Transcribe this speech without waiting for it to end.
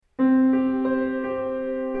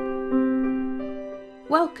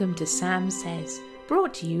Welcome to Sam Says,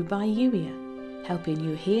 brought to you by Yuya, helping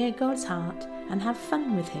you hear God's heart and have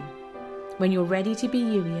fun with Him. When you're ready to be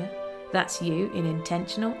Yuya, that's you in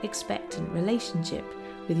intentional, expectant relationship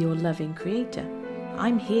with your loving Creator.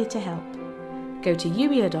 I'm here to help. Go to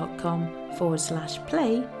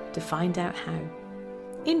yuya.com/play to find out how.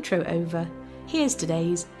 Intro over. Here's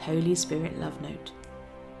today's Holy Spirit Love Note.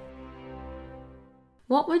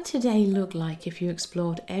 What would today look like if you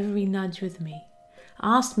explored every nudge with me,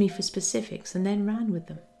 asked me for specifics and then ran with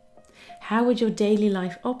them? How would your daily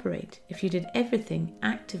life operate if you did everything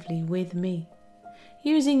actively with me?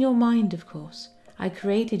 Using your mind, of course. I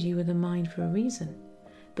created you with a mind for a reason,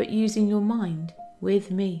 but using your mind with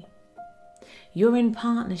me. You're in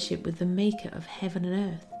partnership with the Maker of heaven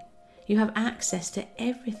and earth. You have access to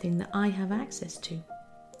everything that I have access to.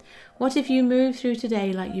 What if you move through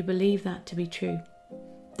today like you believe that to be true?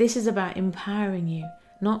 This is about empowering you,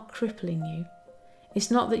 not crippling you. It's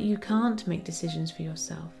not that you can't make decisions for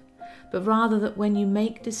yourself, but rather that when you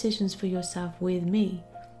make decisions for yourself with me,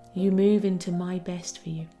 you move into my best for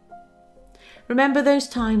you. Remember those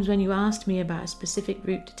times when you asked me about a specific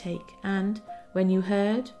route to take, and when you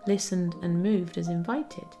heard, listened, and moved as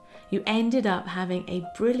invited, you ended up having a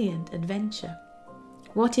brilliant adventure.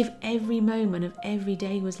 What if every moment of every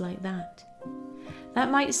day was like that? That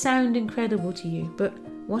might sound incredible to you, but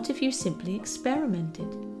what if you simply experimented?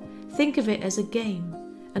 Think of it as a game,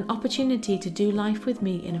 an opportunity to do life with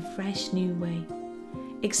me in a fresh new way.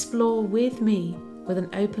 Explore with me with an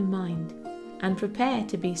open mind and prepare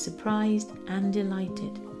to be surprised and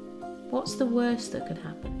delighted. What's the worst that could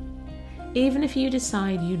happen? Even if you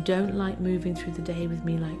decide you don't like moving through the day with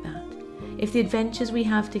me like that, if the adventures we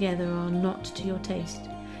have together are not to your taste,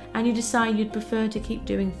 and you decide you'd prefer to keep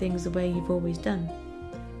doing things the way you've always done,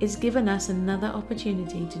 it's given us another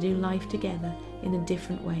opportunity to do life together in a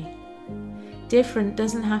different way. Different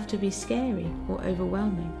doesn't have to be scary or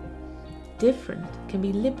overwhelming. Different can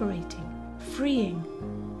be liberating, freeing.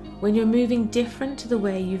 When you're moving different to the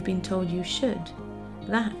way you've been told you should,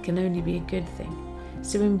 that can only be a good thing.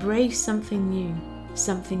 So embrace something new,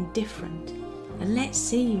 something different, and let's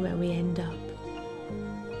see where we end up.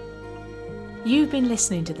 You've been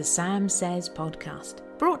listening to the Sam Says podcast,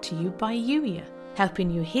 brought to you by Yuya, helping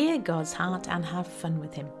you hear God's heart and have fun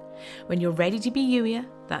with Him. When you're ready to be Yuya,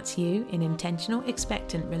 that's you in intentional,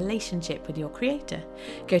 expectant relationship with your Creator,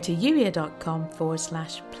 go to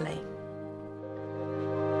yuya.com/play.